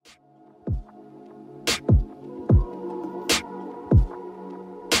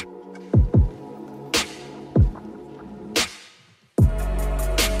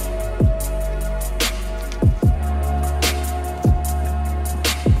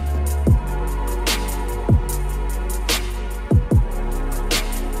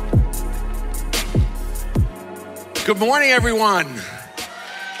Good morning, everyone.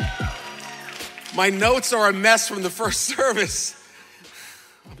 My notes are a mess from the first service.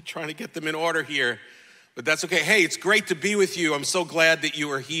 I'm trying to get them in order here, but that's okay. Hey, it's great to be with you. I'm so glad that you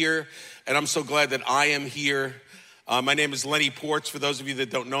are here, and I'm so glad that I am here. My name is Lenny. For those of you that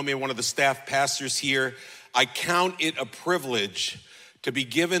don't know me, I'm one of the staff pastors here. I count it a privilege to be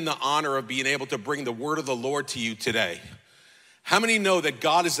given the honor of being able to bring the word of the Lord to you today. How many know that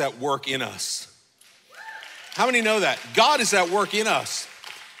God is at work in us? How many know that? God is at work in us.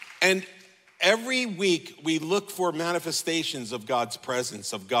 And every week we look for manifestations of God's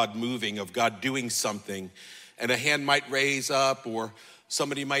presence, of God moving, of God doing something. And a hand might raise up, or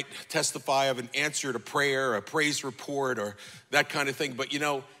somebody might testify of an answer to prayer, a praise report, or that kind of thing. But you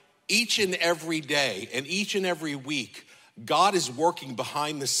know, each and every day and each and every week, God is working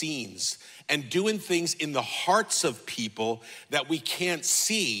behind the scenes and doing things in the hearts of people that we can't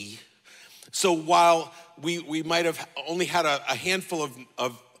see. So while we might have only had a handful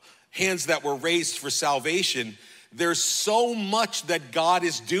of hands that were raised for salvation, there's so much that God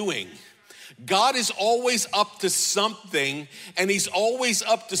is doing. God is always up to something, and he's always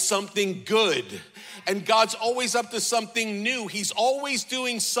up to something good. And God's always up to something new. He's always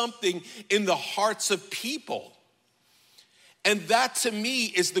doing something in the hearts of people. And that to me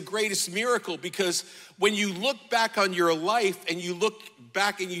is the greatest miracle, because when you look back on your life and you look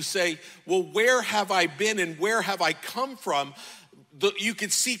back and you say, well, where have I been and where have I come from? You can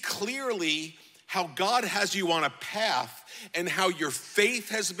see clearly how God has you on a path and how your faith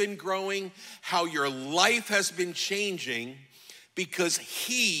has been growing, how your life has been changing, because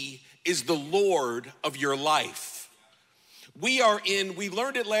he is the Lord of your life. We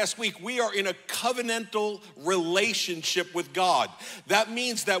learned it last week, we are in a covenantal relationship with God. That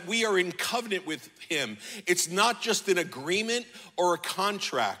means that we are in covenant with him. It's not just an agreement or a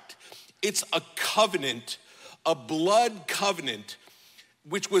contract. It's a covenant, a blood covenant,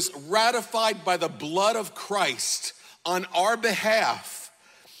 which was ratified by the blood of Christ on our behalf,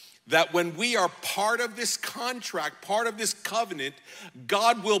 that when we are part of this contract, part of this covenant,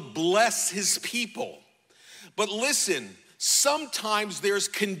 God will bless his people. But listen, sometimes there's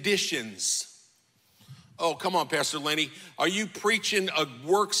conditions. Oh, come on, Pastor Lenny. Are you preaching a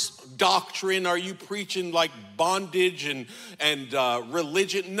works doctrine? Are you preaching like bondage and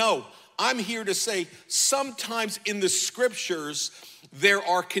religion? No, I'm here to say sometimes in the scriptures, there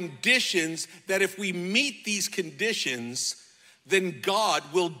are conditions that if we meet these conditions, then God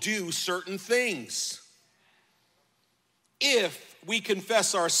will do certain things. If we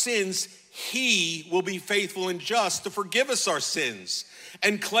confess our sins, he will be faithful and just to forgive us our sins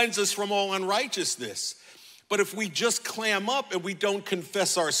and cleanse us from all unrighteousness. But if we just clam up and we don't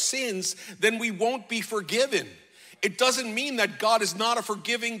confess our sins, then we won't be forgiven. It doesn't mean that God is not a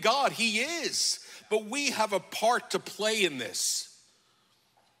forgiving God. He is. But we have a part to play in this.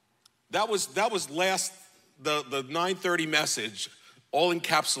 That was the 9:30 message, all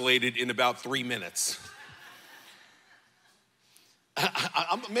encapsulated in about 3 minutes.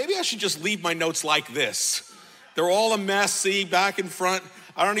 Maybe I should just leave my notes like this. They're all a mess, see, back and front.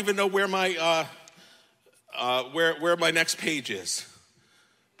 I don't even know where my where my next page is.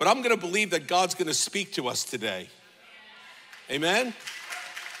 But I'm going to believe that God's going to speak to us today. Amen?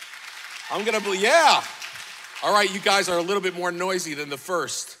 I'm going to believe, yeah. All right, you guys are a little bit more noisy than the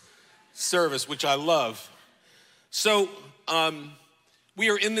first service, which I love. So we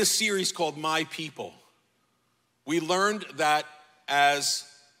are in this series called My People. We learned that as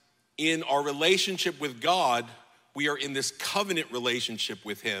in our relationship with God, we are in this covenant relationship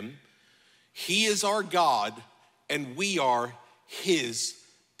with him. He is our God, and we are his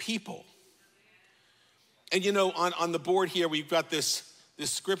people. And you know, on the board here, we've got this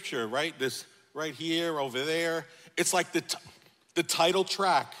scripture, right? This right here, over there. It's like the title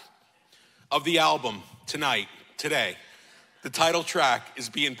track of the album today. The title track is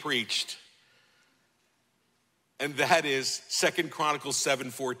being preached. And that is 2 Chronicles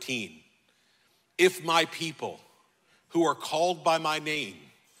 7:14. If my people who are called by my name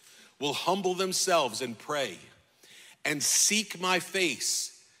will humble themselves and pray and seek my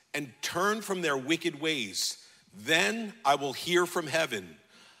face and turn from their wicked ways, then I will hear from heaven.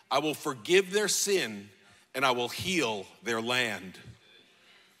 I will forgive their sin and I will heal their land.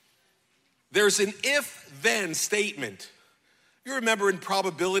 There's an if-then statement. You remember in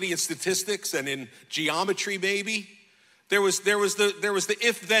probability and statistics and in geometry maybe, there was the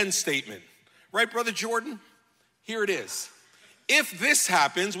if-then statement. Right, Brother Jordan? Here it is. If this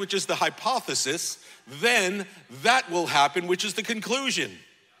happens, which is the hypothesis, then that will happen, which is the conclusion.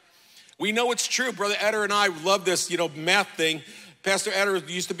 We know it's true. Brother Eder and I love this, math thing. Pastor Etter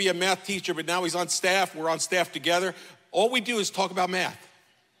used to be a math teacher, but now he's on staff. We're on staff together. All we do is talk about math.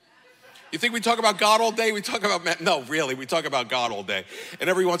 You think we talk about God all day? We talk about math. No, really, we talk about God all day. And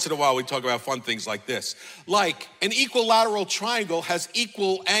every once in a while, we talk about fun things like this. Like an equilateral triangle has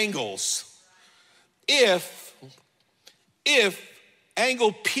equal angles. If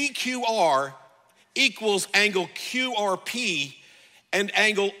angle PQR equals angle QRP and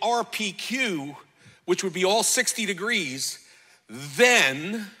angle RPQ, which would be all 60 degrees,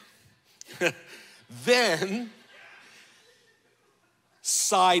 then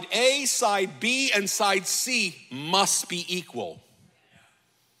side A, side B, and side C must be equal.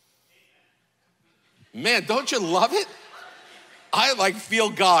 Man, don't you love it? I feel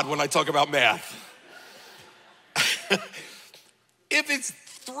God when I talk about math. If it's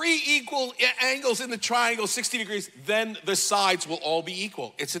 3 equal angles in the triangle, 60 degrees, then the sides will all be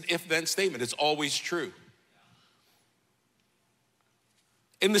equal. It's an if-then statement. It's always true.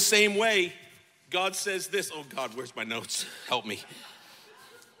 In the same way, God says this. Oh God, where's my notes? Help me.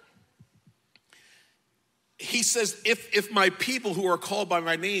 He says, if my people who are called by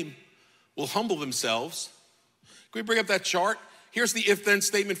my name will humble themselves. Can we bring up that chart? Here's the if-then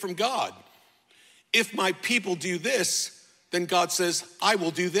statement from God. If my people do this, then God says, I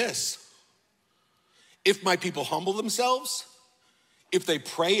will do this. If my people humble themselves, if they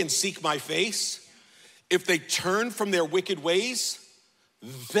pray and seek my face, if they turn from their wicked ways,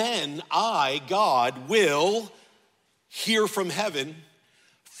 then I, God, will hear from heaven,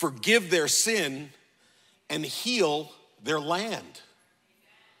 forgive their sin, and heal their land.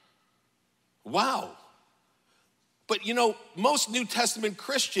 Wow. But you know, most New Testament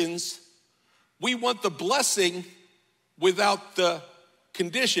Christians, we want the blessing without the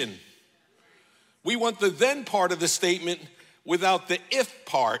condition. We want the then part of the statement without the if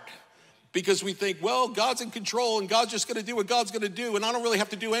part, because we think, well, God's in control and God's just gonna do what God's gonna do, and I don't really have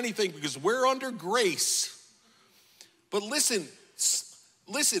to do anything because we're under grace. But listen,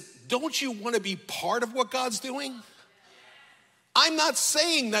 don't you wanna be part of what God's doing? I'm not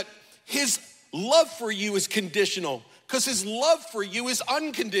saying that his love for you is conditional, because his love for you is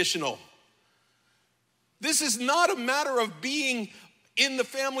unconditional. This is not a matter of being in the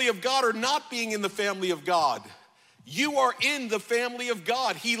family of God or not being in the family of God. You are in the family of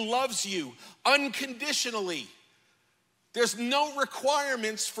God. He loves you unconditionally. There's no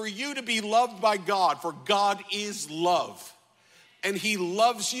requirements for you to be loved by God, for God is love. And he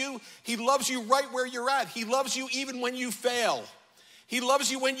loves you. He loves you right where you're at. He loves you even when you fail. He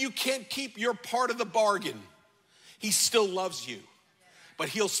loves you when you can't keep your part of the bargain. He still loves you. But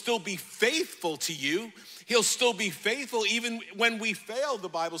he'll still be faithful to you. He'll still be faithful even when we fail, the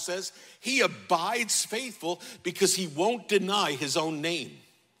Bible says. He abides faithful because he won't deny his own name.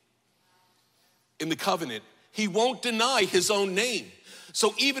 In the covenant, he won't deny his own name.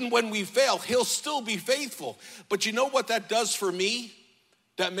 So even when we fail, he'll still be faithful. But you know what that does for me?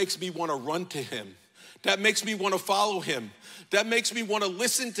 That makes me want to run to him. That makes me want to follow him. That makes me want to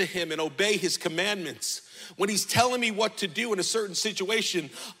listen to him and obey his commandments. When he's telling me what to do in a certain situation,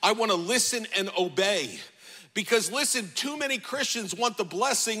 I want to listen and obey. Because listen, too many Christians want the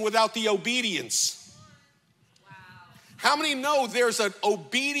blessing without the obedience. Wow. How many know there's an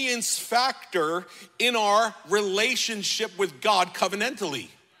obedience factor in our relationship with God covenantally?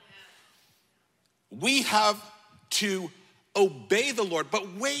 We have to obey the Lord.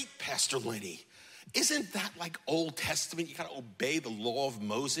 But wait, Pastor Lenny, isn't that like Old Testament? You got to obey the law of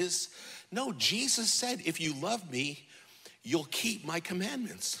Moses. No, Jesus said, if you love me, you'll keep my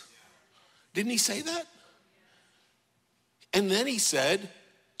commandments. Didn't he say that? And then he said,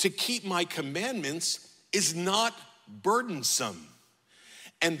 to keep my commandments is not burdensome.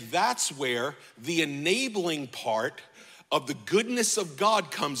 And that's where the enabling part of the goodness of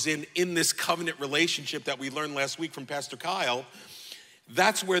God comes in this covenant relationship that we learned last week from Pastor Kyle.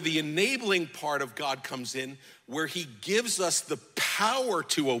 That's where the enabling part of God comes in, where he gives us the power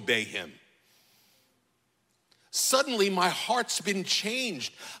to obey him. Suddenly, my heart's been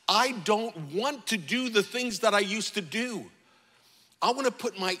changed. I don't want to do the things that I used to do. I want to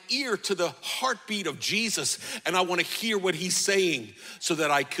put my ear to the heartbeat of Jesus, and I want to hear what he's saying so that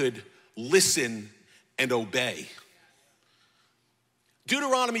I could listen and obey.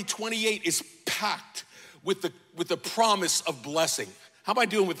 Deuteronomy 28 is packed with the promise of blessing. How am I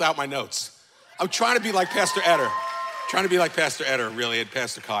doing without my notes? I'm trying to be like Pastor Etter. Really, and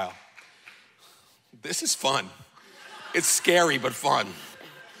Pastor Kyle. This is fun. It's scary, but fun.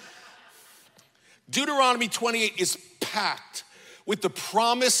 Deuteronomy 28 is packed with the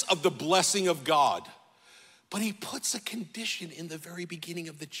promise of the blessing of God. But he puts a condition in the very beginning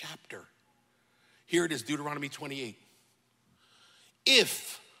of the chapter. Here it is, Deuteronomy 28.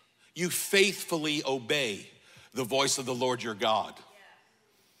 if you faithfully obey the voice of the Lord your God.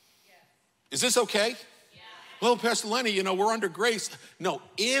 Is this okay? Well, Pastor Lenny, we're under grace. No,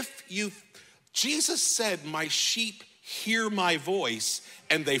 Jesus said, my sheep hear my voice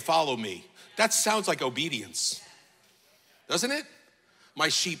and they follow me. That sounds like obedience, doesn't it? My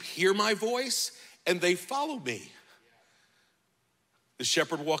sheep hear my voice and they follow me. The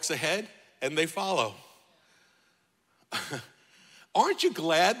shepherd walks ahead and they follow. Aren't you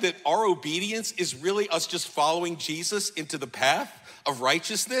glad that our obedience is really us just following Jesus into the path of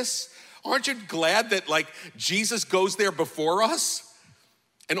righteousness? Aren't you glad that Jesus goes there before us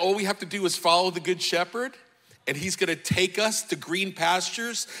and all we have to do is follow the good shepherd and he's gonna take us to green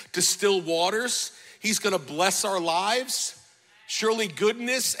pastures, to still waters. He's gonna bless our lives. Surely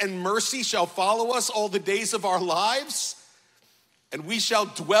goodness and mercy shall follow us all the days of our lives, and we shall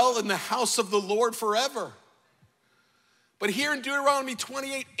dwell in the house of the Lord forever. But here in Deuteronomy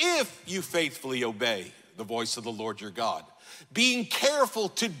 28, if you faithfully obey the voice of the Lord your God, being careful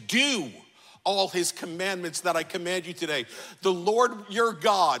to do all his commandments that I command you today, the Lord your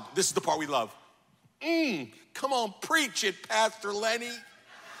God, this is the part we love. Come on, preach it, Pastor Lenny.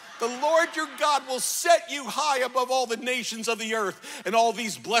 The Lord your God will set you high above all the nations of the earth, and all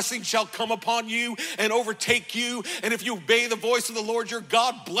these blessings shall come upon you and overtake you. And if you obey the voice of the Lord your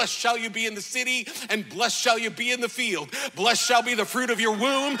God, blessed shall you be in the city, and blessed shall you be in the field. Blessed shall be the fruit of your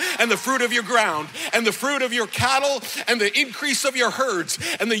womb, and the fruit of your ground, and the fruit of your cattle, and the increase of your herds,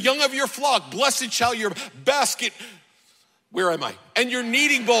 and the young of your flock. Blessed shall your basket, where am I? And your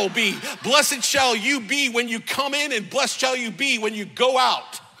kneading bowl be. Blessed shall you be when you come in, and blessed shall you be when you go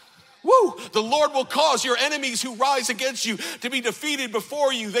out. Woo! The Lord will cause your enemies who rise against you to be defeated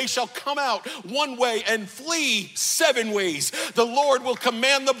before you. They shall come out one way and flee 7 ways. The Lord will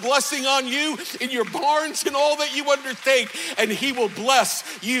command the blessing on you in your barns and all that you undertake, and he will bless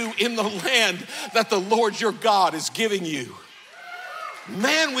you in the land that the Lord your God is giving you.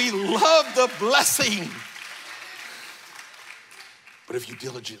 Man, we love the blessing. But if you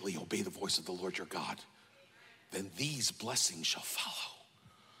diligently obey the voice of the Lord your God, then these blessings shall follow.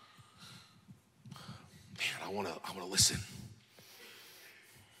 Man, I want to listen.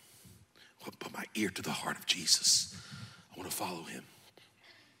 I want to put my ear to the heart of Jesus. I want to follow him.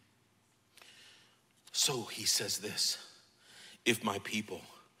 So he says this, if my people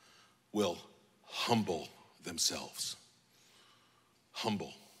will humble themselves.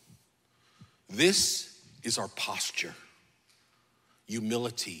 Humble. This is our posture.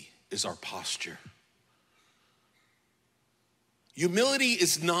 Humility is our posture. Humility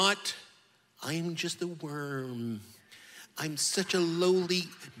is not, I'm just a worm. I'm such a lowly,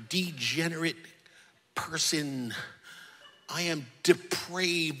 degenerate person. I am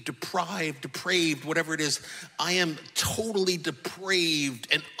depraved, whatever it is. I am totally depraved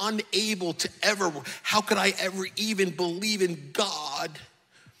and unable to ever, how could I ever even believe in God?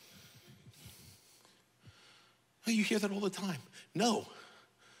 Oh, you hear that all the time. No.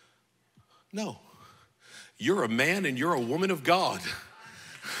 You're a man and you're a woman of God.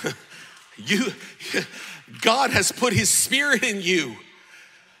 God has put his spirit in you.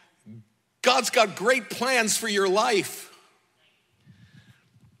 God's got great plans for your life.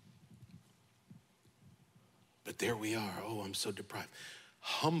 But there we are. Oh, I'm so deprived.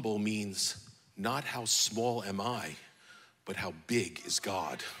 Humble means not how small am I, but how big is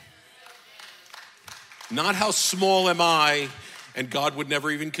God. Not how small am I, and God would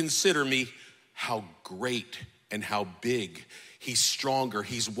never even consider me. How great and how big. He's stronger,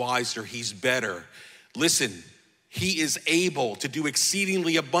 he's wiser, he's better. Listen, he is able to do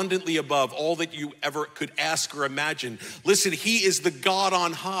exceedingly abundantly above all that you ever could ask or imagine. Listen, he is the God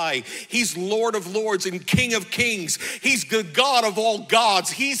on high. He's Lord of lords and King of kings. He's the God of all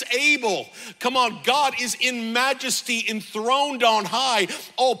gods. He's able. Come on, God is in majesty, enthroned on high.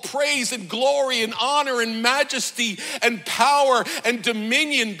 All praise and glory and honor and majesty and power and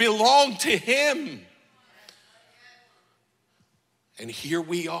dominion belong to him. And here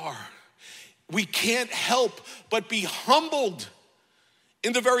we are. We can't help but be humbled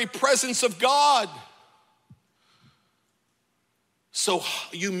in the very presence of God. So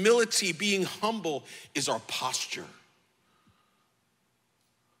humility, being humble, is our posture.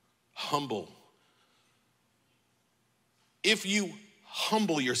 Humble. If you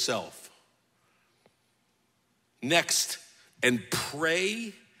humble yourself, next, and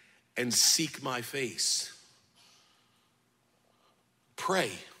pray and seek my face.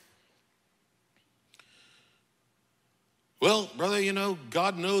 Pray. Well, brother,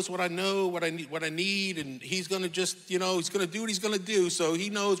 God knows what I know, what I need, and he's going to just, he's going to do what he's going to do. So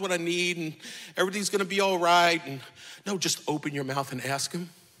he knows what I need, and everything's going to be all right. And no, just open your mouth and ask him.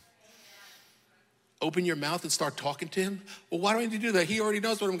 Open your mouth and start talking to him. Well, why do I need to do that? He already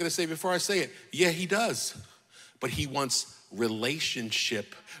knows what I'm going to say before I say it. Yeah, he does. But he wants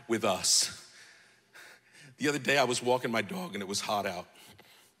relationship with us. The other day I was walking my dog and it was hot out.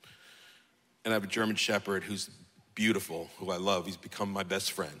 And I have a German Shepherd who's beautiful, who I love. He's become my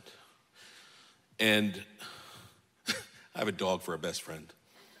best friend. And I have a dog for a best friend.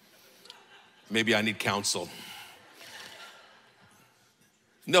 Maybe I need counsel.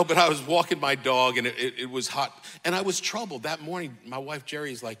 No, but I was walking my dog and it was hot. And I was troubled. That morning, my wife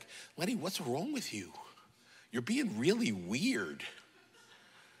Jerry's like, Lenny, what's wrong with you? You're being really weird.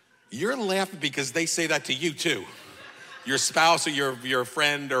 You're laughing because they say that to you too. Your spouse or your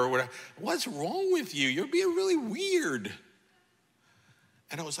friend or whatever. What's wrong with you? You're being really weird.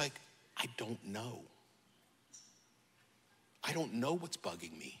 And I was like, I don't know. I don't know what's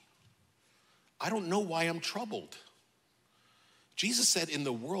bugging me. I don't know why I'm troubled. Jesus said, in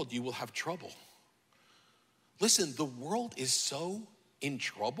the world, you will have trouble. Listen, the world is so in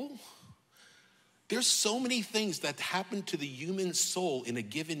trouble. There's so many things that happen to the human soul in a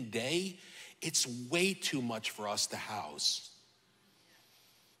given day. It's way too much for us to house.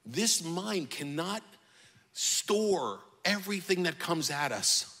 This mind cannot store everything that comes at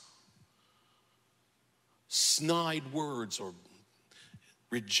us. Snide words or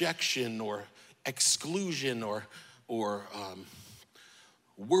rejection or exclusion or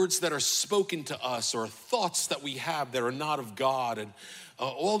words that are spoken to us or thoughts that we have that are not of God, and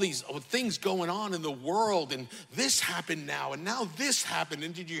all these things going on in the world, and this happened now, and now this happened,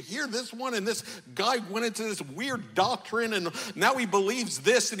 and did you hear this one? And this guy went into this weird doctrine, and now he believes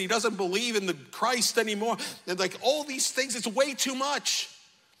this, and he doesn't believe in the Christ anymore. And like all these things, it's way too much.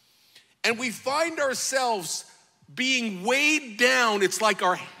 And we find ourselves being weighed down. It's like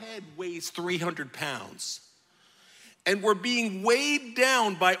our head weighs 300 pounds. And we're being weighed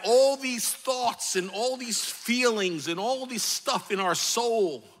down by all these thoughts and all these feelings and all this stuff in our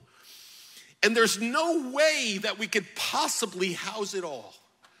soul. And there's no way that we could possibly house it all.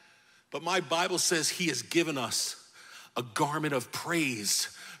 But my Bible says he has given us a garment of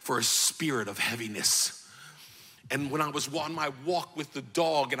praise for a spirit of heaviness. And when I was on my walk with the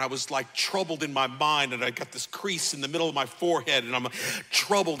dog and I was like troubled in my mind and I got this crease in the middle of my forehead and I'm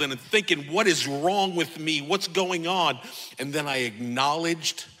troubled and thinking, what is wrong with me? What's going on? And then I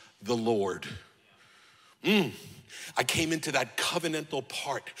acknowledged the Lord. I came into that covenantal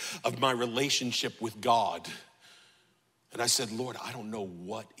part of my relationship with God. And I said, Lord, I don't know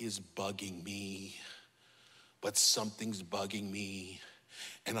what is bugging me, but something's bugging me.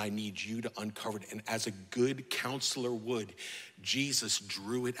 And I need you to uncover it. And as a good counselor would, Jesus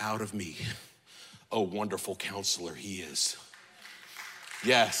drew it out of me. Oh, wonderful counselor he is.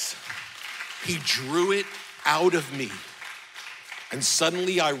 Yes, he drew it out of me. And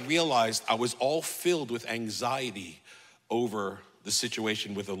suddenly I realized I was all filled with anxiety over the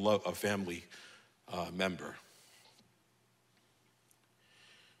situation with a family member.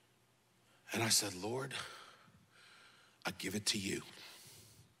 And I said, Lord, I give it to you.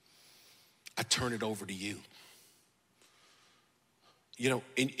 I turn it over to you.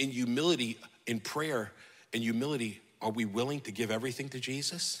 In humility, in prayer, in humility, are we willing to give everything to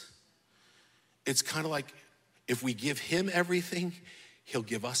Jesus? It's kind of like if we give him everything, he'll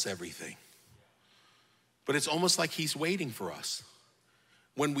give us everything. But it's almost like he's waiting for us.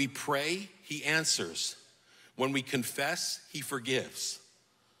 When we pray, he answers. When we confess, he forgives.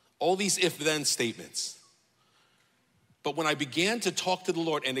 All these if-then statements. But when I began to talk to the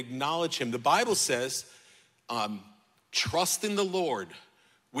Lord and acknowledge him, the Bible says, trust in the Lord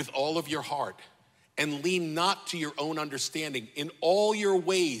with all of your heart and lean not to your own understanding. In all your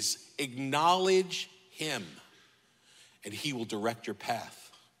ways, acknowledge him and he will direct your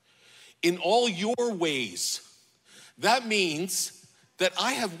path. In all your ways, that means that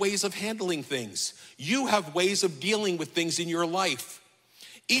I have ways of handling things. You have ways of dealing with things in your life.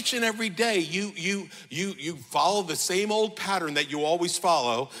 Each and every day, you follow the same old pattern that you always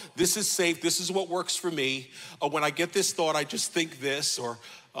follow. This is safe. This is what works for me. Or when I get this thought, I just think this, or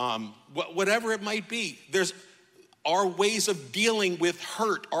whatever it might be. There's our ways of dealing with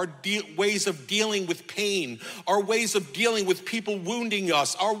hurt, our ways of dealing with pain, our ways of dealing with people wounding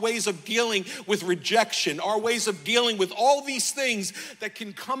us, our ways of dealing with rejection, our ways of dealing with all these things that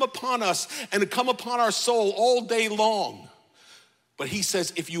can come upon us and come upon our soul all day long. But he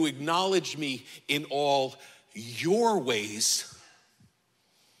says, if you acknowledge me in all your ways,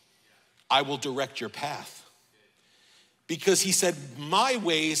 I will direct your path. Because he said, my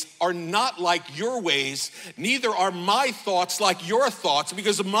ways are not like your ways, neither are my thoughts like your thoughts,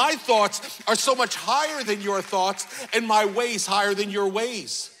 because my thoughts are so much higher than your thoughts, and my ways higher than your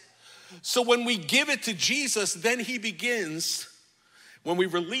ways. So when we give it to Jesus, then he begins, when we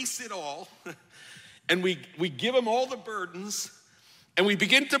release it all, and we give him all the burdens, and we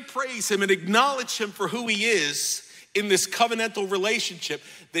begin to praise him and acknowledge him for who he is in this covenantal relationship,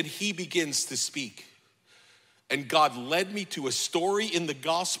 then he begins to speak. And God led me to a story in the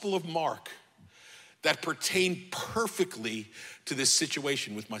Gospel of Mark that pertained perfectly to this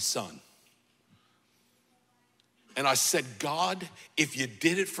situation with my son. And I said, God, if you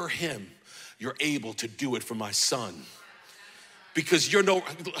did it for him, you're able to do it for my son. Because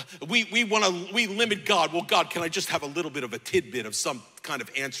we limit God. Well, God, can I just have a little bit of a tidbit of some kind of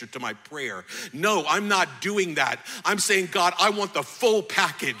answer to my prayer? No, I'm not doing that. I'm saying, God, I want the full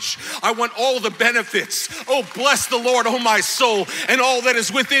package. I want all the benefits. Oh, bless the Lord, oh my soul, and all that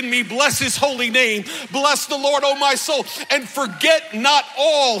is within me. Bless his holy name. Bless the Lord, oh my soul, and forget not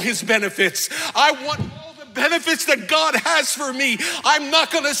all his benefits. I want benefits that God has for me. I'm not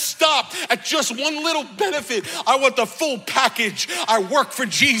going to stop at just one little benefit. I want the full package. I work for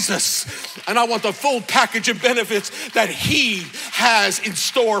Jesus, and I want the full package of benefits that he has in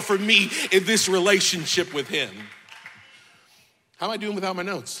store for me in this relationship with him. How am I doing without my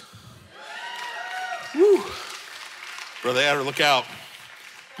notes? Woo. Brother Adder, look out.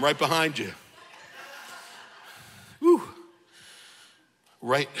 I'm right behind you. Woo.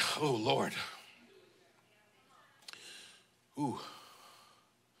 Right. Oh, Lord. Ooh.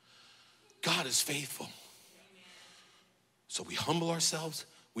 God is faithful. So we humble ourselves,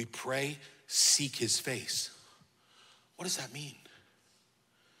 we pray, seek his face. What does that mean?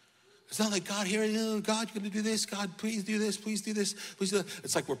 It's not like, God, here, God, you're going to do this. God, please do this. Please do this. Please do that.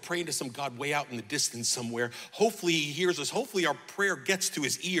 It's like we're praying to some God way out in the distance somewhere. Hopefully he hears us. Hopefully our prayer gets to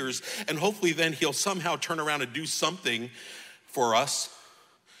his ears. And hopefully then he'll somehow turn around and do something for us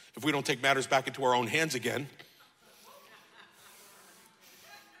if we don't take matters back into our own hands again.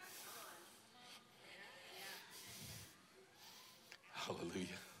 Hallelujah.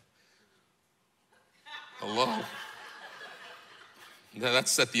 Hello. Now that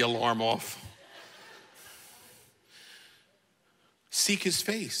set the alarm off. Seek his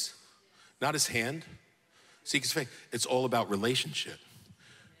face, not his hand. Seek his face. It's all about relationship.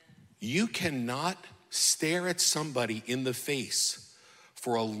 You cannot stare at somebody in the face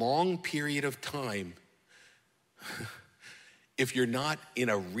for a long period of time if you're not in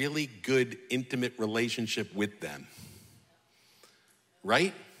a really good, intimate relationship with them.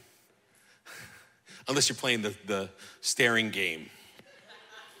 Right? Unless you're playing the staring game.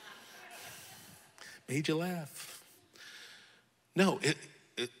 Made you laugh. No,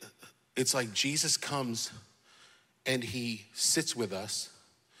 it's like Jesus comes and he sits with us.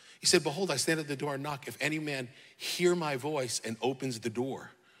 He said, behold, I stand at the door and knock. If any man hear my voice and opens the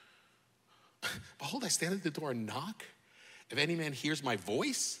door. Behold, I stand at the door and knock. If any man hears my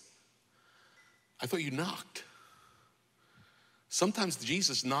voice. I thought you knocked. Sometimes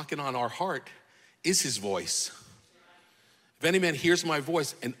Jesus knocking on our heart is his voice. If any man hears my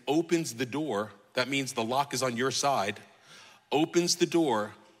voice and opens the door, that means the lock is on your side, opens the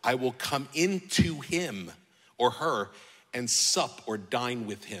door, I will come into him or her and sup or dine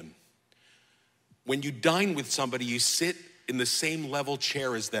with him. When you dine with somebody, you sit in the same level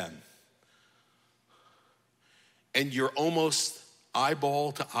chair as them. And you're almost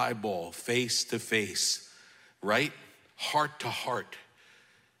eyeball to eyeball, face to face, right? Heart to heart.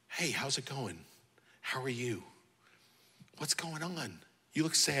 Hey, how's it going? How are you? What's going on? You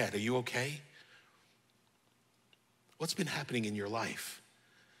look sad. Are you okay? What's been happening in your life?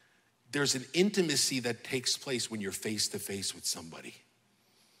 There's an intimacy that takes place when you're face to face with somebody.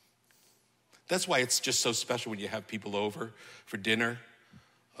 That's why it's just so special when you have people over for dinner,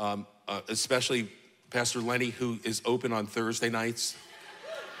 especially Pastor Lenny, who is open on Thursday nights.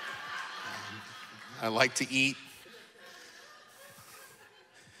 I like to eat.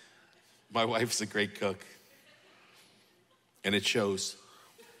 My wife's a great cook, and it shows.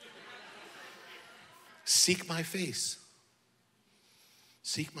 Seek my face.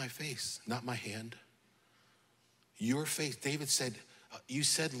 Seek my face, not my hand. Your face. David said, you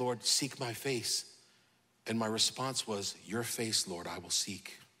said, Lord, seek my face. And my response was, your face, Lord, I will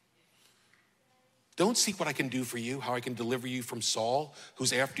seek. Don't seek what I can do for you, how I can deliver you from Saul,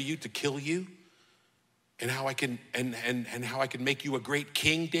 who's after you to kill you. And how I can and how I can make you a great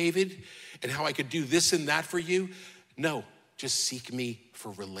king, David, and how I could do this and that for you. No, just seek me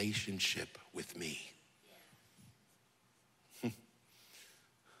for relationship with me.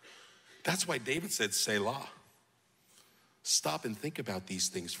 That's why David said Selah. Stop and think about these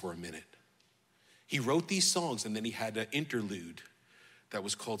things for a minute. He wrote these songs and then he had an interlude that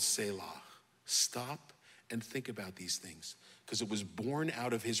was called Selah. Stop and think about these things because it was born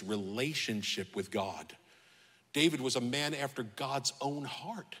out of his relationship with God. David was a man after God's own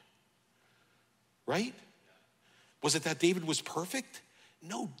heart, right? Was it that David was perfect?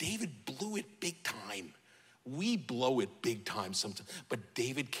 No, David blew it big time. We blow it big time sometimes, but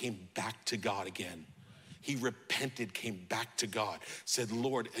David came back to God again. He repented, came back to God, said,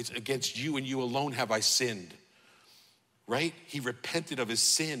 Lord, it's against you and you alone have I sinned, right? He repented of his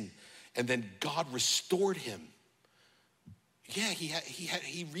sin, and then God restored him. Yeah,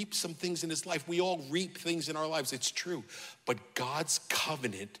 he reaped some things in his life. We all reap things in our lives, it's true. But God's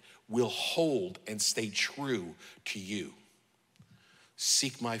covenant will hold and stay true to you.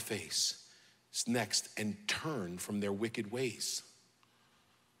 Seek my face. Next, and turn from their wicked ways.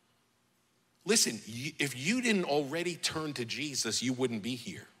 Listen, if you didn't already turn to Jesus, you wouldn't be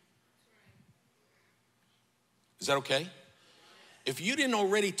here. Is that okay? If you didn't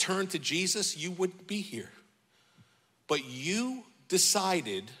already turn to Jesus, you wouldn't be here. But you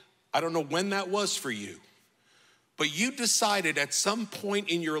decided, I don't know when that was for you, but you decided at some point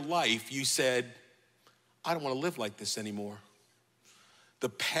in your life, you said, I don't want to live like this anymore. The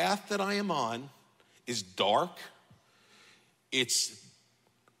path that I am on is dark, it's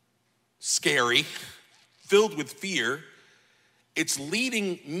scary, filled with fear. It's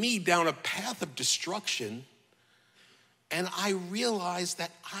leading me down a path of destruction. And I realize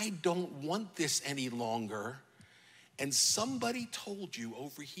that I don't want this any longer. And somebody told you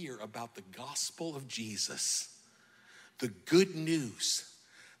over here about the gospel of Jesus, the good news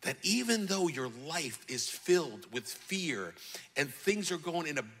that even though your life is filled with fear and things are going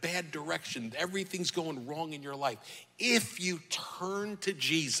in a bad direction, everything's going wrong in your life, if you turn to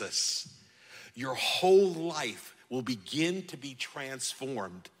Jesus, your whole life will begin to be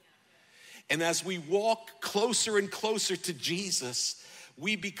transformed. And as we walk closer and closer to Jesus,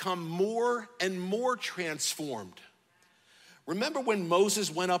 we become more and more transformed. Remember when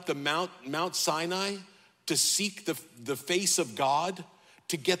Moses went up to Mount Sinai to seek the face of God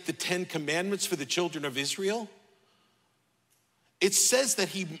to get the 10 commandments for the children of Israel? It says that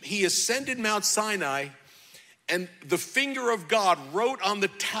he ascended Mount Sinai and the finger of God wrote on the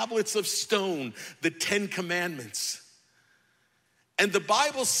tablets of stone the 10 commandments. And the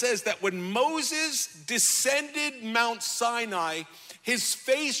Bible says that when Moses descended Mount Sinai, his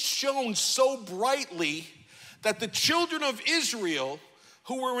face shone so brightly that the children of Israel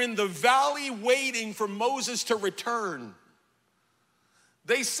who were in the valley waiting for Moses to return,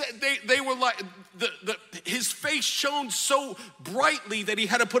 they said they were like, his face shone so brightly that he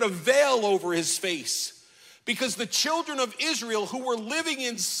had to put a veil over his face. Because the children of Israel who were living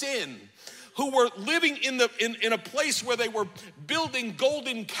in sin, who were living in a place where they were building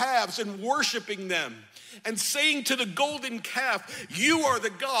golden calves and worshiping them and saying to the golden calf, you are the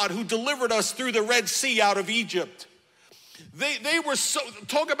God who delivered us through the Red Sea out of Egypt. They were so,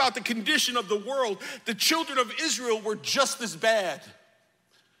 talk about the condition of the world. The children of Israel were just as bad.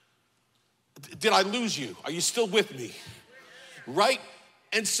 Did I lose you? Are you still with me? Right?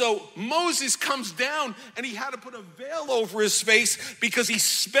 And so Moses comes down and he had to put a veil over his face because he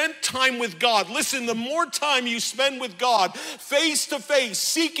spent time with God. Listen, the more time you spend with God, face to face,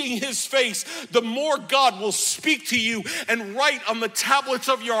 seeking his face, the more God will speak to you and write on the tablets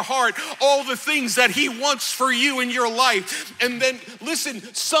of your heart all the things that he wants for you in your life. And then, listen,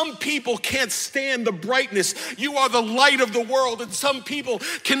 some people can't stand the brightness. You are the light of the world, and some people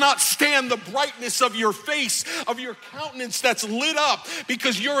cannot stand the brightness of your face, of your countenance that's lit up, because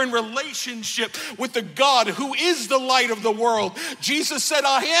you're in relationship with the God who is the light of the world. Jesus said,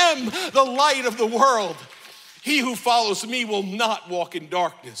 I am the light of the world. He who follows me will not walk in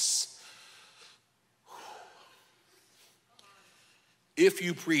darkness. If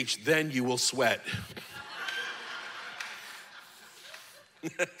you preach, then you will sweat.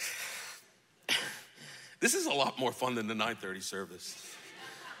 This is a lot more fun than the 9:30 service.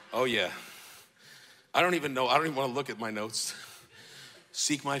 Oh yeah. I don't even want to look at my notes.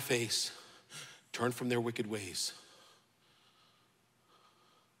 Seek my face, turn from their wicked ways.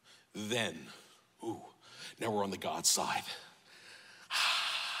 Then, now we're on the God side.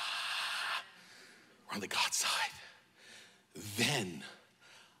 We're on the God side. Then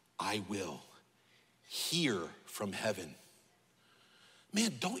I will hear from heaven.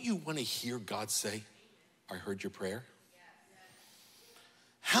 Man, don't you want to hear God say, I heard your prayer?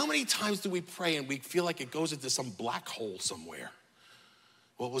 How many times do we pray and we feel like it goes into some black hole somewhere?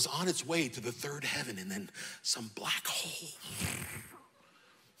 Well, it was on its way to the third heaven and then some black hole.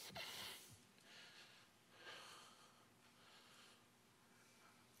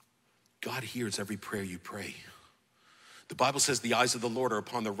 God hears every prayer you pray. The Bible says the eyes of the Lord are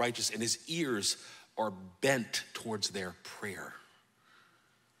upon the righteous and his ears are bent towards their prayer.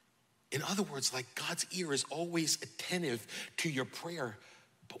 In other words, like God's ear is always attentive to your prayer,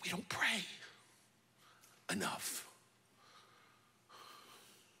 but we don't pray enough.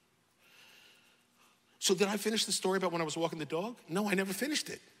 So did I finish the story about when I was walking the dog? No, I never finished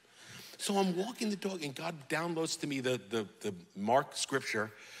it. So I'm walking the dog and God downloads to me the Mark scripture.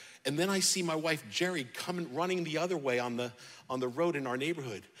 And then I see my wife, Jerry, running the other way on the road in our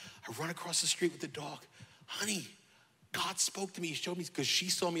neighborhood. I run across the street with the dog. Honey, God spoke to me, he showed me, because she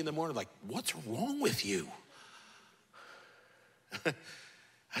saw me in the morning, like, what's wrong with you?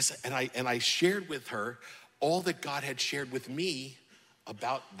 I said, and I shared with her all that God had shared with me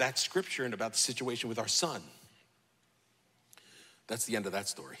about that scripture and about the situation with our son. That's the end of that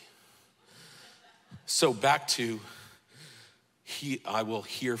story. So back to, I will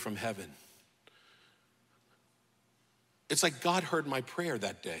hear from heaven. It's like God heard my prayer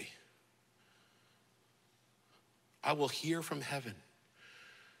that day. I will hear from heaven.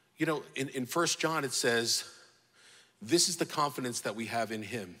 You know, in 1 John it says, this is the confidence that we have in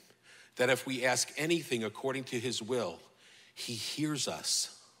him, that if we ask anything according to his will, he hears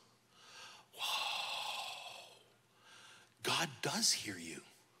us. Whoa. God does hear you.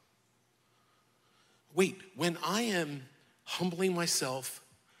 Wait, when I am humbling myself,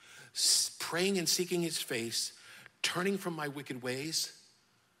 praying and seeking his face, turning from my wicked ways,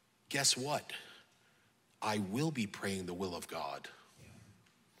 guess what? I will be praying the will of God.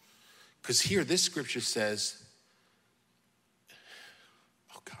 Because here, this scripture says,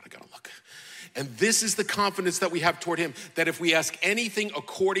 oh God, I gotta look. And this is the confidence that we have toward him, that if we ask anything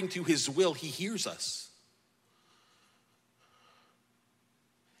according to his will, he hears us.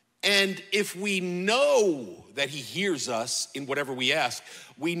 And if we know that he hears us in whatever we ask,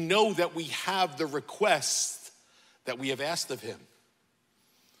 we know that we have the request that we have asked of him.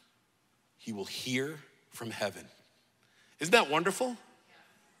 He will hear from heaven. Isn't that wonderful?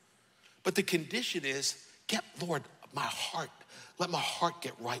 But the condition is, Lord, my heart, let my heart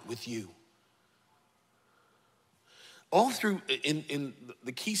get right with you. All through in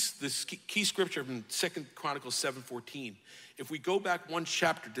the key scripture from 2 Chronicles 7:14, if we go back one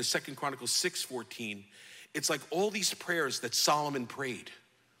chapter to 2 Chronicles 6:14, it's like all these prayers that Solomon prayed.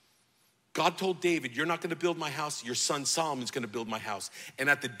 God told David, you're not gonna build my house, your son Solomon's gonna build my house. And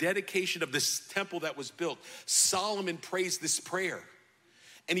at the dedication of this temple that was built, Solomon prays this prayer.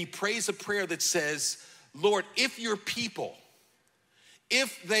 And he prays a prayer that says, Lord, if your people,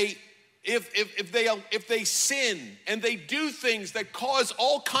 if they sin and they do things that cause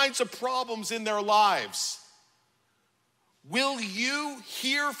all kinds of problems in their lives, will you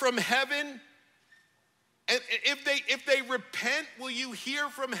hear from heaven? And if they repent, will you hear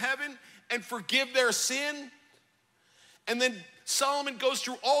from heaven and forgive their sin? And then Solomon goes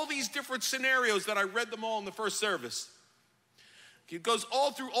through all these different scenarios that I read them all in the first service. He goes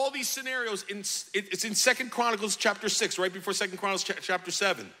all through all these scenarios. It's in 2 Chronicles chapter 6, right before 2 Chronicles chapter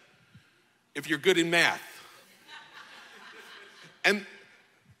 7, if you're good in math. And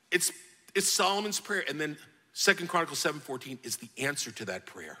it's Solomon's prayer. And then 2 Chronicles 7:14 is the answer to that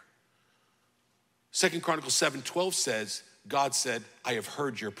prayer. 2 Chronicles 7:12 says, God said, I have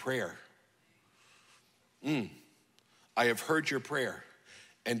heard your prayer. I have heard your prayer,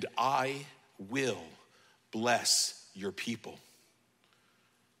 and I will bless your people.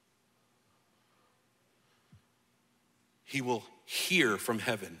 He will hear from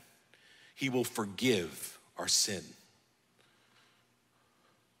heaven. He will forgive our sin.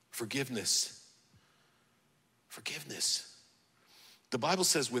 Forgiveness. Forgiveness. The Bible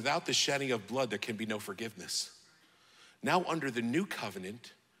says without the shedding of blood, there can be no forgiveness. Now under the new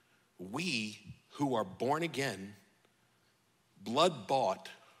covenant, we who are born again, blood bought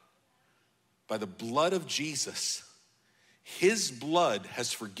by the blood of Jesus, his blood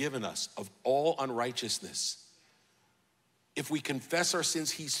has forgiven us of all unrighteousness. If we confess our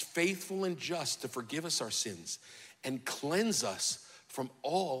sins, he's faithful and just to forgive us our sins and cleanse us from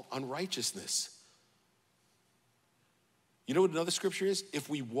all unrighteousness. You know what another scripture is? If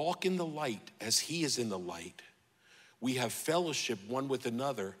we walk in the light as he is in the light, we have fellowship one with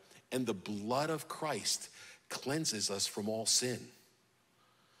another, and the blood of Christ cleanses us from all sin.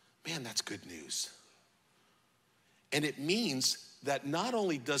 Man, that's good news. And it means that not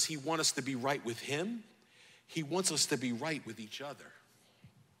only does he want us to be right with him, he wants us to be right with each other.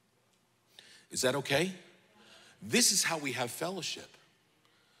 Is that okay? This is how we have fellowship.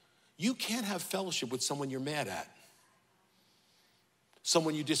 You can't have fellowship with someone you're mad at,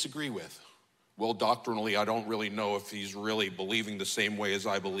 someone you disagree with, Well, doctrinally, I don't really know if he's really believing the same way as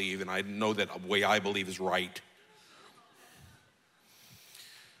I believe, and I know that the way I believe is right.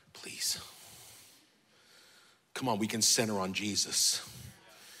 Please. Come on, we can center on Jesus.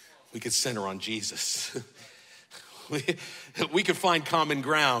 We can center on Jesus. We can find common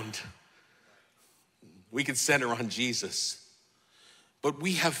ground. We can center on Jesus. But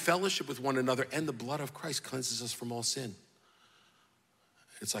we have fellowship with one another, and the blood of Christ cleanses us from all sin.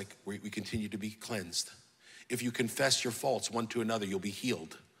 It's like we continue to be cleansed. If you confess your faults one to another, you'll be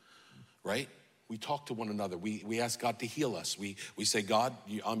healed, right? We talk to one another. We ask God to heal us. We say, God,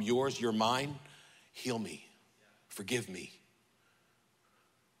 I'm yours, you're mine. Heal me. Forgive me.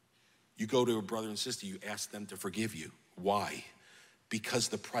 You go to a brother and sister, you ask them to forgive you. Why? Because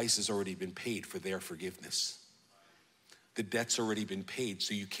the price has already been paid for their forgiveness. The debt's already been paid,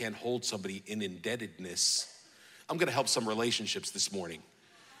 so you can't hold somebody in indebtedness. I'm gonna help some relationships this morning.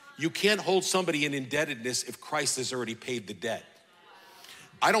 You can't hold somebody in indebtedness if Christ has already paid the debt.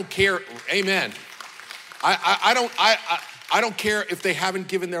 I don't care, amen. I don't care if they haven't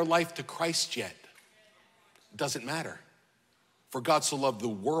given their life to Christ yet. It doesn't matter. For God so loved the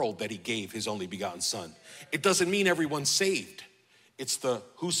world that he gave his only begotten son. It doesn't mean everyone's saved. It's the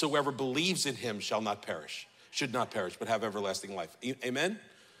whosoever believes in him shall not perish, should not perish, but have everlasting life. Amen?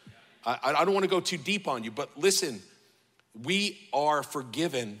 I don't want to go too deep on you, but listen, we are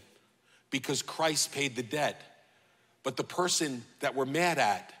forgiven because Christ paid the debt. But the person that we're mad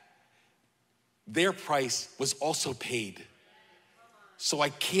at, their price was also paid. So I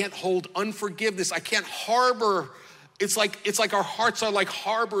can't hold unforgiveness. I can't harbor. It's like our hearts are like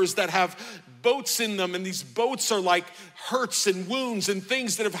harbors that have boats in them, and these boats are like hurts and wounds and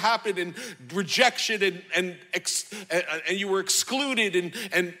things that have happened, and rejection and you were excluded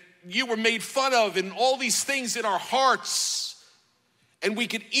and you were made fun of, and all these things in our hearts. And we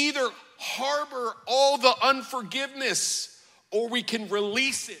can either harbor all the unforgiveness or we can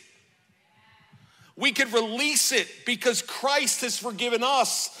release it. We can release it because Christ has forgiven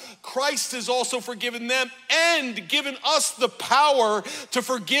us. Christ has also forgiven them and given us the power to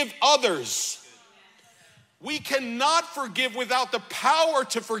forgive others. We cannot forgive without the power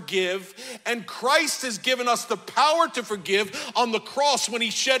to forgive, and Christ has given us the power to forgive on the cross when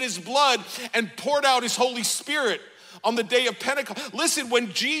he shed his blood and poured out his Holy Spirit on the day of Pentecost. Listen,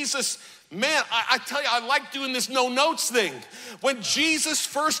 when Jesus, man, I tell you, I like doing this no notes thing. When Jesus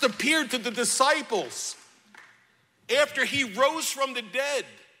first appeared to the disciples, after he rose from the dead,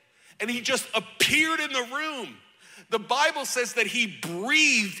 and he just appeared in the room, the Bible says that he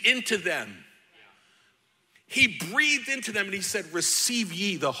breathed into them. He breathed into them and he said, receive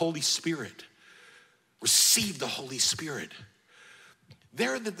ye the Holy Spirit. Receive the Holy Spirit.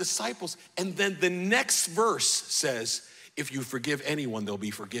 They're the disciples. And then the next verse says, if you forgive anyone, they'll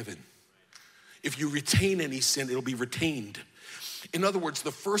be forgiven. If you retain any sin, it'll be retained. In other words,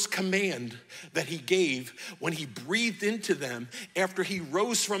 the first command that he gave when he breathed into them after he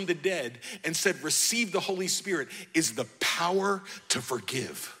rose from the dead and said, receive the Holy Spirit, is the power to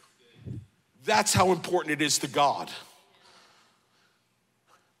forgive. That's how important it is to God.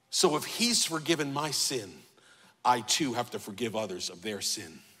 So if he's forgiven my sin, I too have to forgive others of their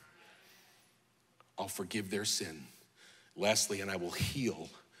sin. I'll forgive their sin. Lastly, and I will heal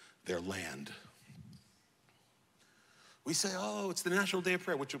their land. We say, oh, it's the National Day of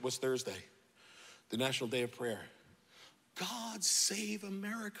Prayer, which was Thursday. The National Day of Prayer. God save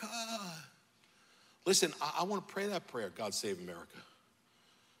America. Listen, I want to pray that prayer, God save America.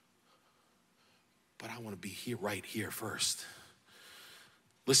 But I want to be here, right here first.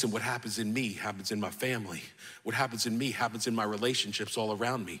 Listen, what happens in me happens in my family. What happens in me happens in my relationships all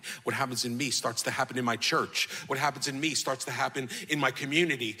around me. What happens in me starts to happen in my church. What happens in me starts to happen in my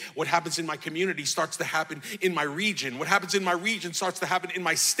community. What happens in my community starts to happen in my region. What happens in my region starts to happen in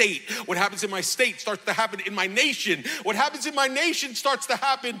my state. What happens in my state starts to happen in my nation. What happens in my nation starts to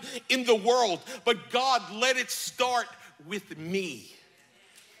happen in the world. But God, let it start with me.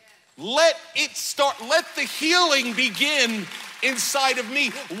 Let it start. Let the healing begin inside of me.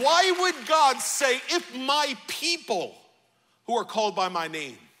 Why would God say, if my people who are called by my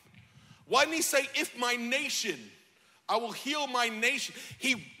name? Why didn't he say, if my nation, I will heal my nation?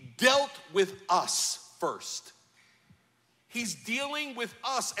 He dealt with us first. He's dealing with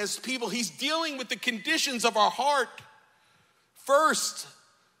us as people. He's dealing with the conditions of our heart first.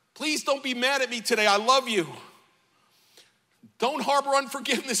 Please don't be mad at me today. I love you. Don't harbor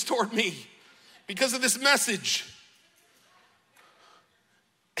unforgiveness toward me because of this message.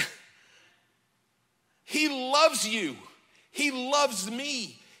 He loves you. He loves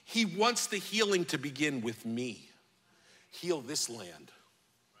me. He wants the healing to begin with me. Heal this land.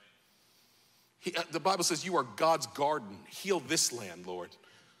 The Bible says you are God's garden. Heal this land, Lord.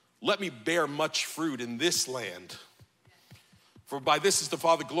 Let me bear much fruit in this land. For by this is the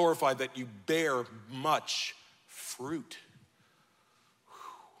Father glorified, that you bear much fruit.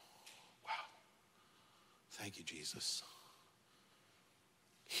 Wow. Thank you, Jesus.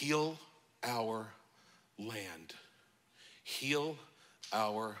 Heal our land. Heal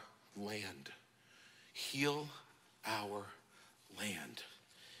our land. Heal our land.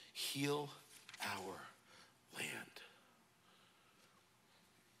 Heal our land.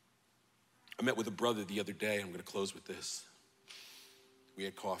 I met with a brother the other day. I'm going to close with this. We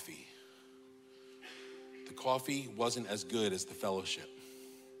had coffee. The coffee wasn't as good as the fellowship.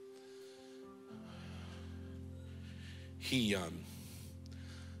 He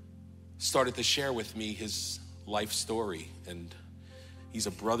started to share with me his life story, and he's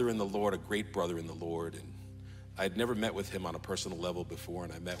a brother in the Lord, a great brother in the Lord, and I had never met with him on a personal level before,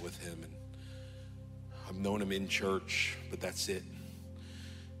 and I met with him, and I've known him in church, but that's it.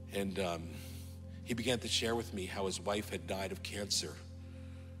 And he began to share with me how his wife had died of cancer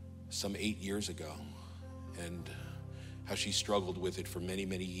some 8 years ago, and how she struggled with it for many,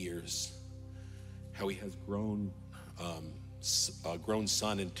 many years, how he has a grown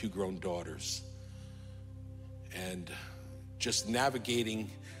son and 2 grown daughters, and just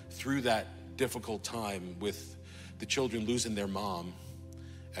navigating through that difficult time with the children losing their mom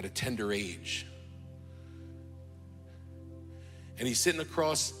at a tender age. And he's sitting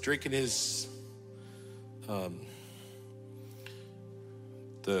across drinking his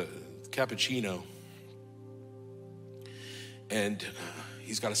the cappuccino, and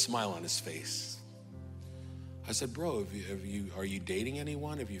he's got a smile on his face. I said, bro, are you dating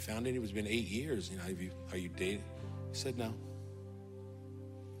anyone? Have you found anyone? It's been 8 years. Are you dating? He said, no.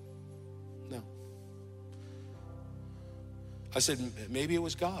 No. I said, maybe it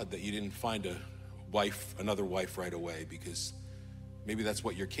was God that you didn't find another wife right away, because maybe that's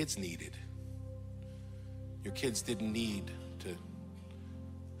what your kids needed. Your kids didn't need to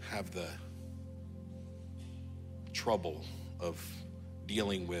have the trouble of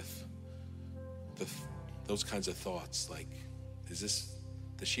dealing with those kinds of thoughts, like, does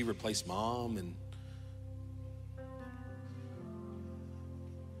she replace mom?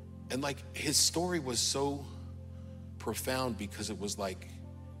 And like, his story was so profound, because it was like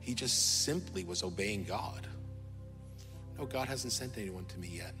he just simply was obeying God. No, God hasn't sent anyone to me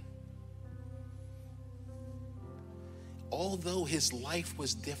yet. Although his life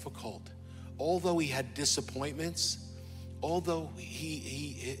was difficult, although he had disappointments, although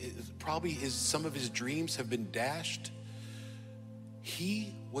some of his dreams have been dashed,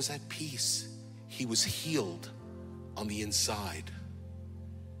 he was at peace. He was healed on the inside.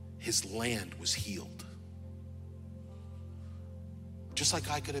 His land was healed. Just like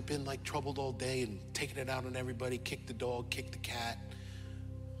I could have been like troubled all day and taken it out on everybody, kicked the dog, kicked the cat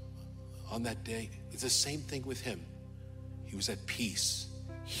on that day. It's the same thing with him. He was at peace,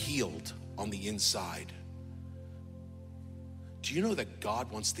 healed on the inside. Do you know that God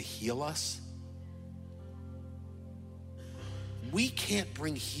wants to heal us? We can't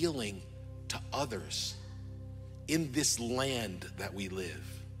bring healing to others in this land that we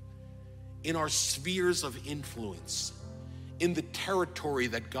live, in our spheres of influence, in the territory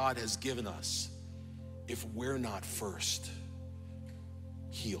that God has given us, if we're not first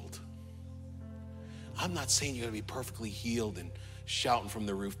healed. I'm not saying you're gonna be perfectly healed and shouting from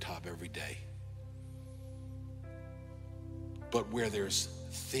the rooftop every day. But where there's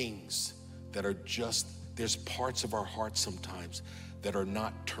things that are there's parts of our hearts sometimes that are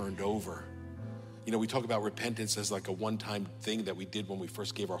not turned over. You know, we talk about repentance as like a one-time thing that we did when we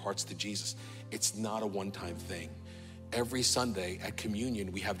first gave our hearts to Jesus. It's not a one-time thing. Every Sunday at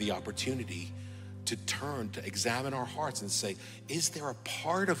communion, we have the opportunity to examine our hearts and say, is there a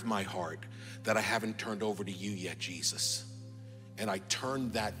part of my heart that I haven't turned over to you yet, Jesus? And I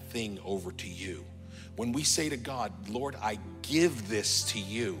turn that thing over to you. When we say to God, Lord, I give this to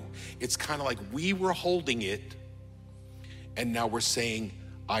you, it's kind of like we were holding it, and now we're saying,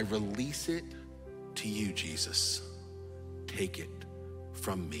 I release it to you, Jesus. Take it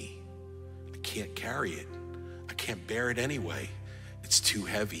from me. I can't carry it. I can't bear it anyway. It's too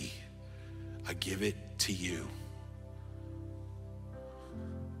heavy. I give it to you.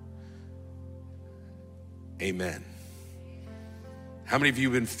 Amen. How many of you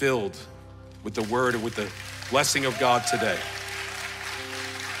have been filled with the word and with the blessing of God today?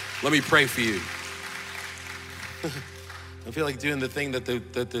 Let me pray for you. I feel like doing the thing that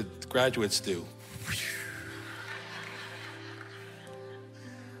the graduates do.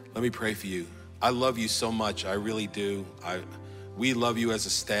 Let me pray for you. I love you so much. I really do. We love you as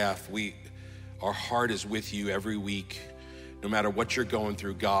a staff. Our heart is with you every week. No matter what you're going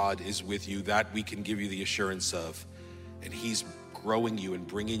through, God is with you. That we can give you the assurance of. And he's growing you and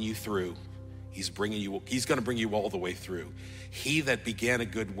bringing you through. He's going to bring you all the way through. He that began a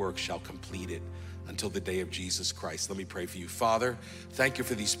good work shall complete it until the day of Jesus Christ. Let me pray for you. Father, thank you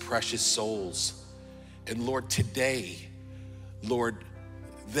for these precious souls. And Lord, today, Lord,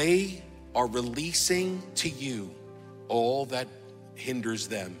 they are releasing to you all that hinders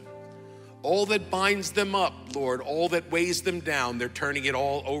them, all that binds them up, Lord, all that weighs them down. They're turning it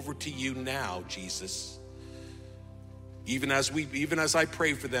all over to you now, Jesus. Even as I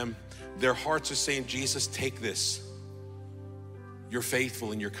pray for them, their hearts are saying, Jesus, take this. You're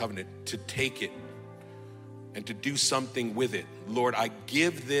faithful in your covenant to take it and to do something with it. Lord, I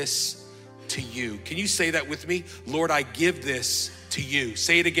give this to you. Can you say that with me? Lord, I give this to you.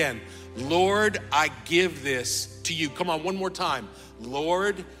 Say it again. Lord, I give this to you. Come on, one more time.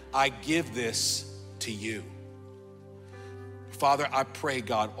 Lord, I give this to you. Father, I pray,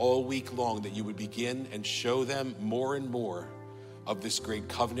 God, all week long that you would begin and show them more and more of this great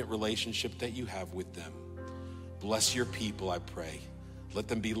covenant relationship that you have with them. Bless your people, I pray. Let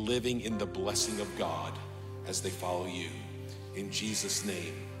them be living in the blessing of God as they follow you. In Jesus'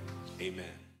 name, amen.